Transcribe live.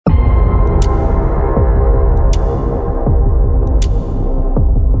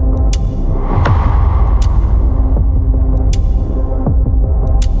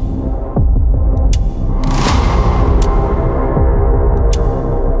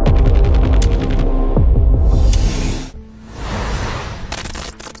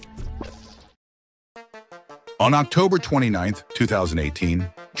On October 29, 2018,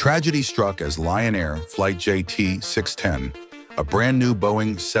 tragedy struck as Lion Air Flight JT610, a brand new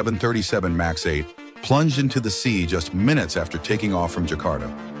Boeing 737 MAX 8, plunged into the sea just minutes after taking off from Jakarta.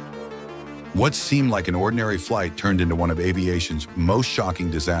 What seemed like an ordinary flight turned into one of aviation's most shocking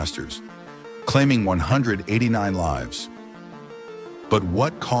disasters, claiming 189 lives. But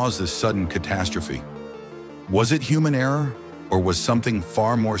what caused this sudden catastrophe? Was it human error, or was something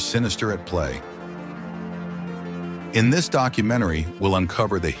far more sinister at play? In this documentary, we'll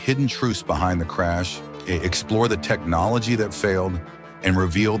uncover the hidden truths behind the crash, explore the technology that failed, and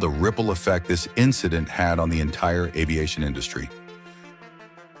reveal the ripple effect this incident had on the entire aviation industry.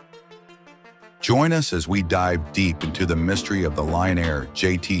 Join us as we dive deep into the mystery of the Lion Air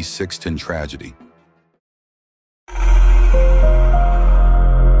JT610 tragedy.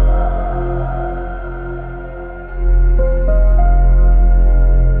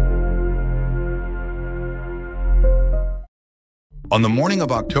 On the morning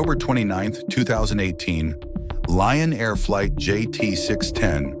of October 29, 2018, Lion Air Flight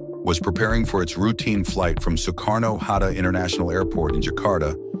JT610 was preparing for its routine flight from Soekarno-Hatta International Airport in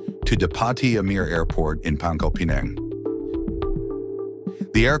Jakarta to Depati Amir Airport in Pangkal Pinang.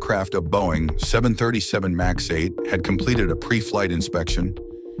 The aircraft, a Boeing 737 MAX 8, had completed a pre-flight inspection,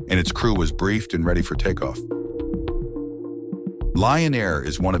 and its crew was briefed and ready for takeoff. Lion Air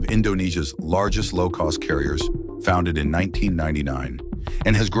is one of Indonesia's largest low-cost carriers, founded in 1999,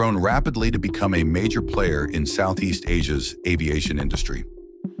 and has grown rapidly to become a major player in Southeast Asia's aviation industry.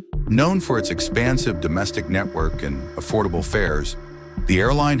 Known for its expansive domestic network and affordable fares, the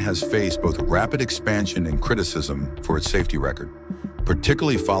airline has faced both rapid expansion and criticism for its safety record,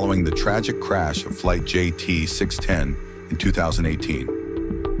 particularly following the tragic crash of Flight JT610 in 2018.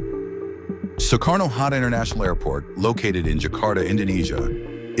 Soekarno-Hatta International Airport, located in Jakarta, Indonesia,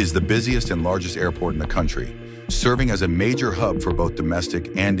 is the busiest and largest airport in the country, serving as a major hub for both domestic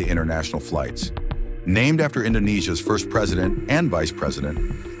and international flights. Named after Indonesia's first president and vice president,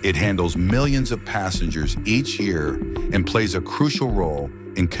 it handles millions of passengers each year and plays a crucial role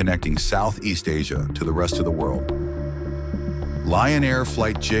in connecting Southeast Asia to the rest of the world. Lion Air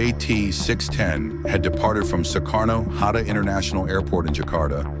Flight JT610 had departed from Soekarno-Hatta International Airport in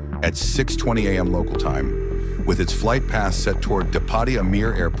Jakarta at 6:20 a.m. local time, with its flight path set toward Depati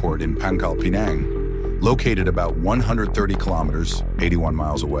Amir Airport in Pangkal Pinang, located about 130 kilometers, 81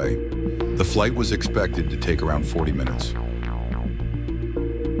 miles away. The flight was expected to take around 40 minutes.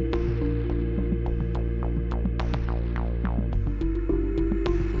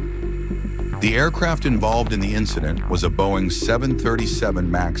 The aircraft involved in the incident was a Boeing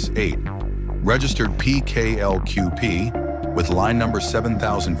 737 MAX 8, registered PKLQP with line number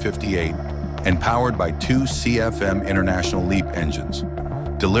 7058 and powered by two CFM International LEAP engines.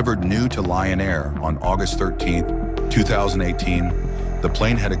 Delivered new to Lion Air on August 13, 2018, the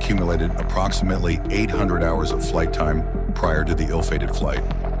plane had accumulated approximately 800 hours of flight time prior to the ill-fated flight.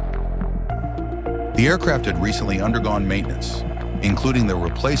 The aircraft had recently undergone maintenance, including the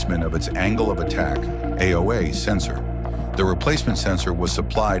replacement of its angle of attack, AOA, sensor. The replacement sensor was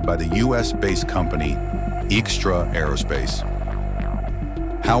supplied by the US-based company Extra Aerospace.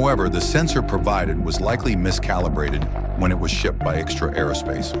 However, the sensor provided was likely miscalibrated when it was shipped by Extra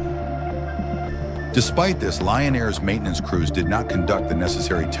Aerospace. Despite this, Lion Air's maintenance crews did not conduct the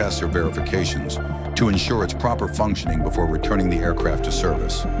necessary tests or verifications to ensure its proper functioning before returning the aircraft to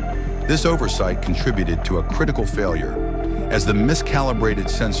service. This oversight contributed to a critical failure, as the miscalibrated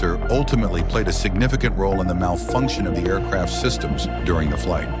sensor ultimately played a significant role in the malfunction of the aircraft's systems during the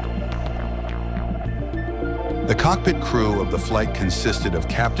flight. The cockpit crew of the flight consisted of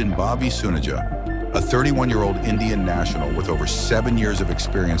Captain Bobby Sunaja, a 31-year-old Indian national with over 7 years of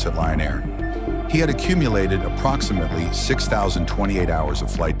experience at Lion Air. He had accumulated approximately 6,028 hours of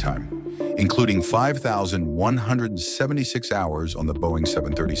flight time, including 5,176 hours on the Boeing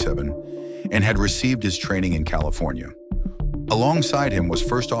 737, and had received his training in California. Alongside him was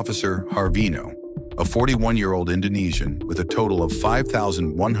First Officer Harvino, a 41-year-old Indonesian with a total of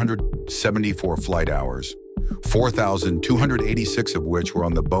 5,174 flight hours, 4,286 of which were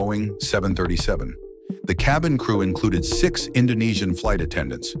on the Boeing 737. The cabin crew included 6 Indonesian flight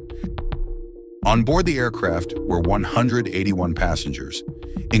attendants. On board the aircraft were 181 passengers,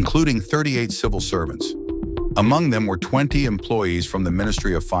 including 38 civil servants. Among them were 20 employees from the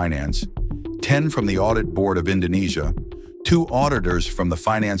Ministry of Finance, 10 from the Audit Board of Indonesia, 2 auditors from the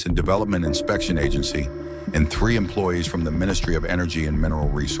Finance and Development Inspection Agency, and 3 employees from the Ministry of Energy and Mineral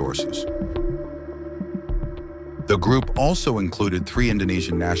Resources. The group also included 3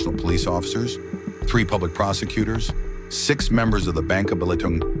 Indonesian national police officers, 3 public prosecutors, 6 members of the Bangka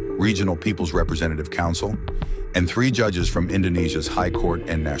Belitung Regional People's Representative Council, and 3 judges from Indonesia's High Court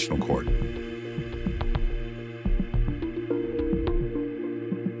and National Court.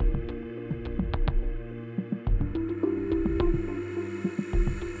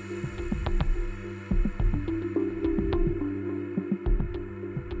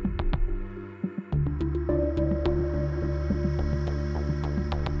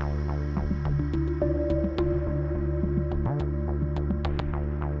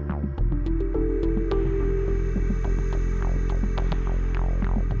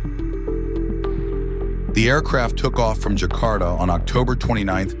 The aircraft took off from Jakarta on October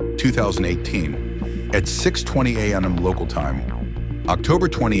 29, 2018, at 6:20 a.m. local time, October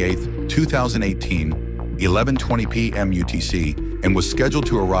 28, 2018, 11:20 p.m. UTC, and was scheduled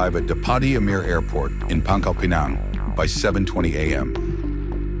to arrive at Depati Amir Airport in Pangkal Pinang by 7:20 a.m.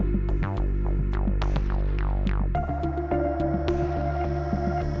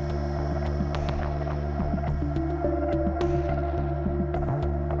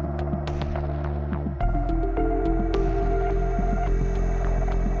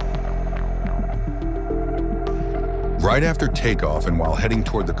 Right after takeoff and while heading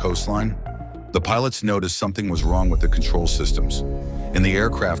toward the coastline, the pilots noticed something was wrong with the control systems, and the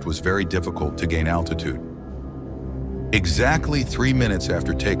aircraft was very difficult to gain altitude. Exactly 3 minutes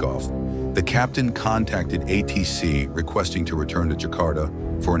after takeoff, the captain contacted ATC requesting to return to Jakarta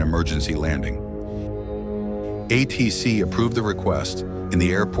for an emergency landing. ATC approved the request, and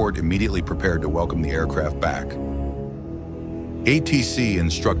the airport immediately prepared to welcome the aircraft back. ATC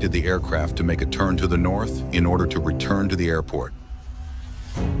instructed the aircraft to make a turn to the north in order to return to the airport.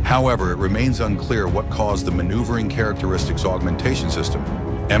 However, it remains unclear what caused the Maneuvering Characteristics Augmentation System,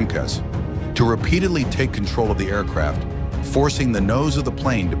 MCAS, to repeatedly take control of the aircraft, forcing the nose of the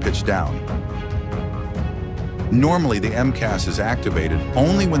plane to pitch down. Normally, the MCAS is activated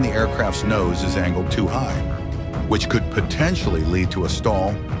only when the aircraft's nose is angled too high, which could potentially lead to a stall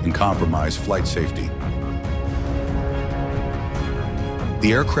and compromise flight safety.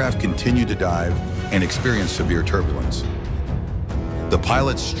 The aircraft continued to dive and experienced severe turbulence. The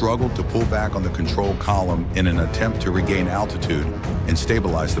pilots struggled to pull back on the control column in an attempt to regain altitude and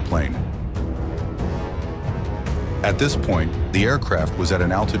stabilize the plane. At this point, the aircraft was at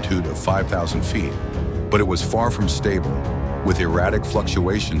an altitude of 5,000 feet, but it was far from stable, with erratic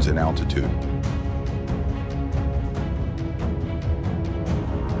fluctuations in altitude.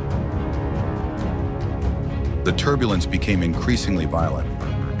 The turbulence became increasingly violent,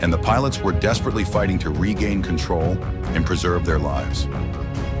 and the pilots were desperately fighting to regain control and preserve their lives.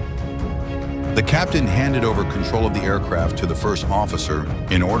 The captain handed over control of the aircraft to the first officer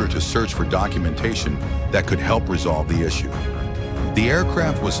in order to search for documentation that could help resolve the issue. The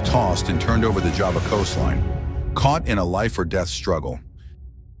aircraft was tossed and turned over the Java coastline, caught in a life-or-death struggle.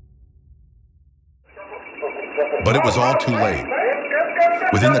 But it was all too late.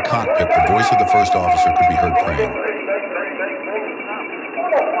 Within the cockpit, the voice of the first officer could be heard praying.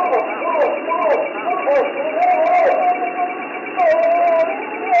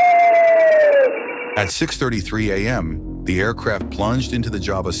 At 6:33 a.m., the aircraft plunged into the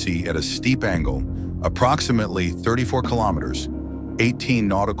Java Sea at a steep angle, approximately 34 kilometers, 18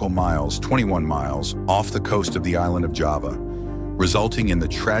 nautical miles, 21 miles, off the coast of the island of Java, resulting in the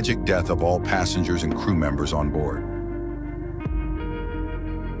tragic death of all passengers and crew members on board.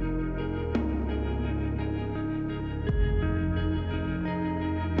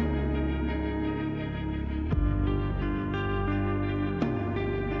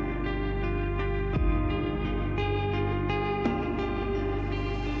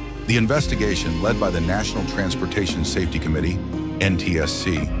 The investigation, led by the National Transportation Safety Committee,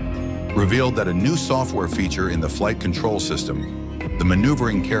 NTSC, revealed that a new software feature in the flight control system, the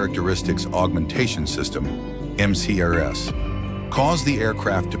Maneuvering Characteristics Augmentation System, MCAS, caused the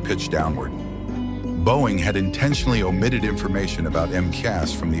aircraft to pitch downward. Boeing had intentionally omitted information about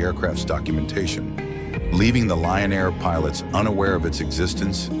MCAS from the aircraft's documentation, leaving the Lion Air pilots unaware of its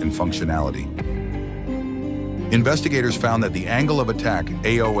existence and functionality. Investigators found that the angle of attack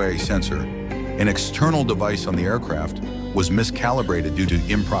AOA sensor, an external device on the aircraft, was miscalibrated due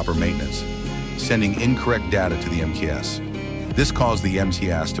to improper maintenance, sending incorrect data to the MCAS. This caused the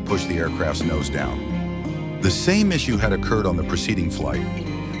MCAS to push the aircraft's nose down. The same issue had occurred on the preceding flight,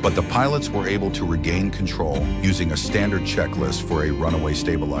 but the pilots were able to regain control using a standard checklist for a runaway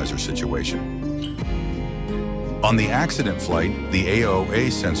stabilizer situation. On the accident flight, the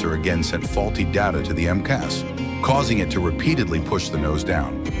AOA sensor again sent faulty data to the MCAS, causing it to repeatedly push the nose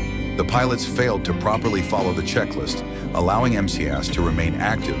down. The pilots failed to properly follow the checklist, allowing MCAS to remain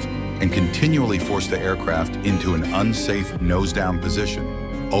active and continually force the aircraft into an unsafe nose-down position,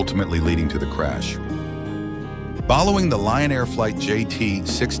 ultimately leading to the crash. Following the Lion Air Flight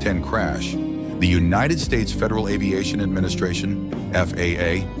JT610 crash, the United States Federal Aviation Administration,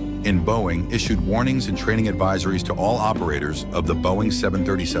 FAA, and Boeing issued warnings and training advisories to all operators of the Boeing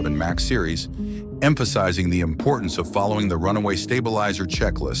 737 MAX series, emphasizing the importance of following the runaway stabilizer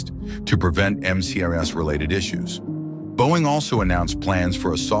checklist to prevent MCAS-related issues. Boeing also announced plans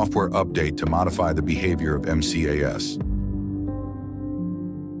for a software update to modify the behavior of MCAS.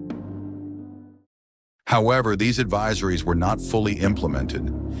 However, these advisories were not fully implemented,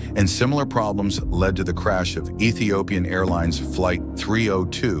 and similar problems led to the crash of Ethiopian Airlines Flight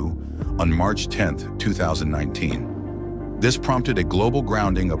 302 on March 10, 2019. This prompted a global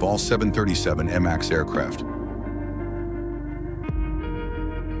grounding of all 737 MAX aircraft.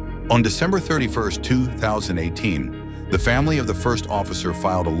 On December 31, 2018, the family of the first officer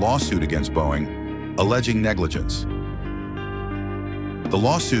filed a lawsuit against Boeing, alleging negligence. The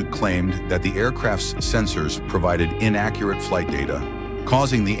lawsuit claimed that the aircraft's sensors provided inaccurate flight data,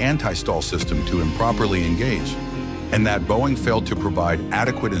 causing the anti-stall system to improperly engage, and that Boeing failed to provide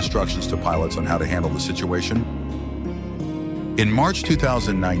adequate instructions to pilots on how to handle the situation. In March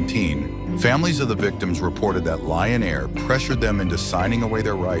 2019, families of the victims reported that Lion Air pressured them into signing away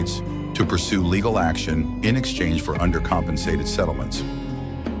their rights to pursue legal action in exchange for undercompensated settlements.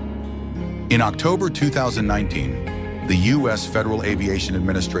 In October 2019, the U.S. Federal Aviation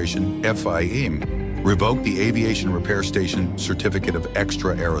Administration, FAA, revoked the Aviation Repair Station Certificate of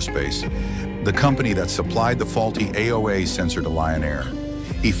Extra Aerospace, the company that supplied the faulty AOA sensor to Lion Air,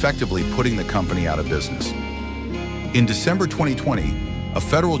 effectively putting the company out of business. In December 2020, a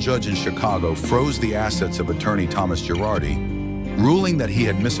federal judge in Chicago froze the assets of attorney Thomas Girardi, ruling that he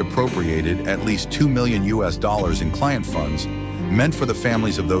had misappropriated at least $2 million in client funds meant for the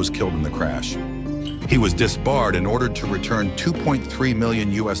families of those killed in the crash. He was disbarred and ordered to return $2.3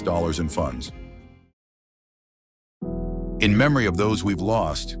 million in funds. In memory of those we've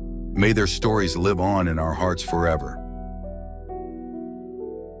lost, may their stories live on in our hearts forever.